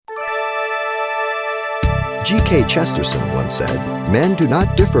G.K. Chesterton once said, "Men do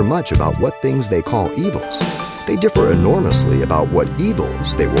not differ much about what things they call evils. They differ enormously about what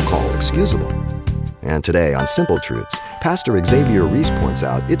evils they will call excusable." And today on Simple Truths, Pastor Xavier Reese points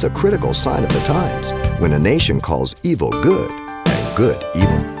out it's a critical sign of the times when a nation calls evil good and good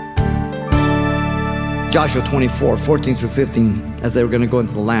evil. Joshua 24, 14 through 15, as they were going to go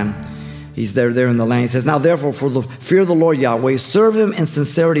into the land. He's there in the land. He says, "Now therefore, fear the Lord Yahweh, serve him in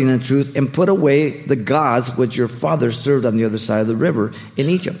sincerity and in truth, and put away the gods which your fathers served on the other side of the river in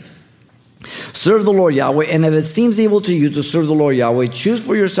Egypt. Serve the Lord Yahweh, and if it seems evil to you to serve the Lord Yahweh, choose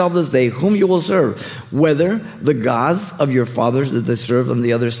for yourself this day whom you will serve, whether the gods of your fathers that they served on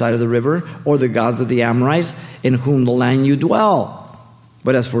the other side of the river, or the gods of the Amorites in whom the land you dwell.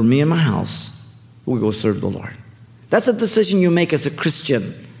 But as for me and my house, we will serve the Lord." That's a decision you make as a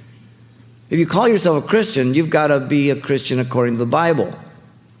Christian. If you call yourself a Christian, you've got to be a Christian according to the Bible,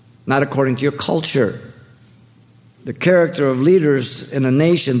 not according to your culture. The character of leaders in a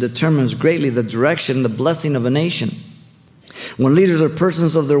nation determines greatly the direction, the blessing of a nation. When leaders are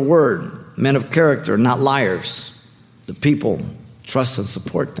persons of their word, men of character, not liars, the people trust and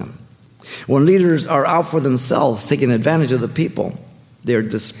support them. When leaders are out for themselves, taking advantage of the people, they are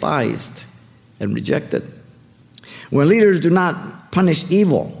despised and rejected. When leaders do not punish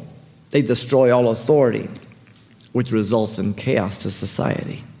evil, they destroy all authority, which results in chaos to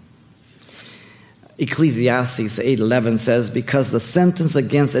society. Ecclesiastes 8:11 says, "Because the sentence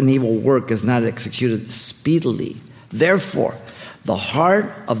against an evil work is not executed speedily, therefore the heart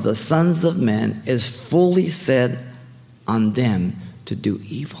of the sons of men is fully set on them to do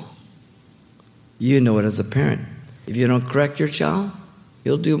evil." You know it as a parent. If you don't correct your child,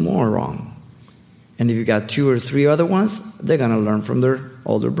 you'll do more wrong. And if you've got 2 or 3 other ones, they're going to learn from their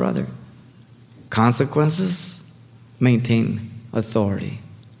older brother. Consequences maintain authority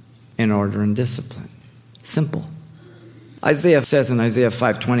in order and discipline. Simple. Isaiah says in Isaiah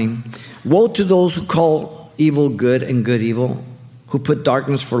 5:20, "Woe to those who call evil good and good evil, who put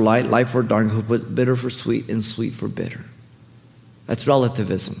darkness for light, light for darkness, who put bitter for sweet and sweet for bitter." That's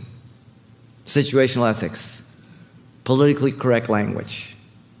relativism, situational ethics, politically correct language.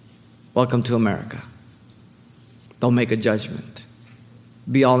 Welcome to America. Don't make a judgment.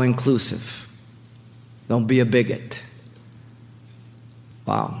 Be all inclusive. Don't be a bigot.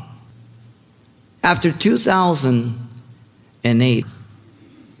 Wow. After 2008,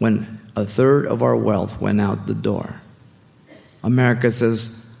 when a third of our wealth went out the door, America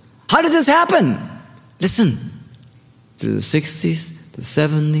says, "How did this happen?" Listen, through the 60s, the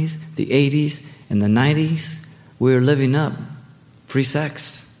 70s, the 80s, and the 90s, we were living up free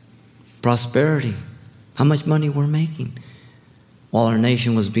sex, prosperity, how much money we're making, while our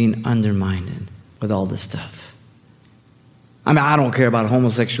nation was being undermined with all this stuff. I mean, I don't care about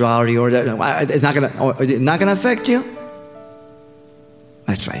homosexuality or that. It's not going to affect you.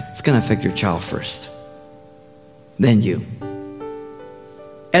 That's right. It's going to affect your child first, then you.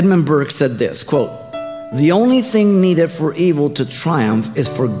 Edmund Burke said this, quote, "The only thing needed for evil to triumph is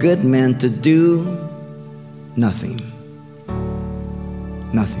for good men to do nothing."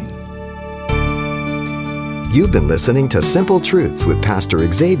 Nothing. You've been listening to Simple Truths with Pastor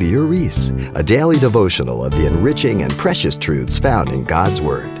Xavier Reese, a daily devotional of the enriching and precious truths found in God's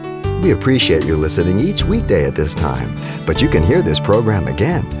Word. We appreciate you listening each weekday at this time, but you can hear this program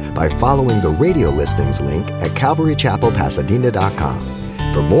again by following the radio listings link at CalvaryChapelPasadena.com.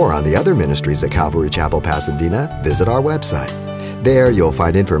 For more on the other ministries at Calvary Chapel Pasadena, visit our website. There you'll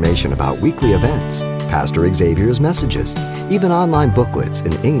find information about weekly events, Pastor Xavier's messages, even online booklets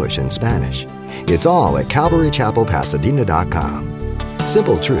in English and Spanish. It's all at CalvaryChapelPasadena.com.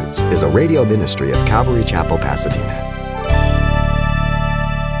 Simple Truths is a radio ministry of Calvary Chapel, Pasadena.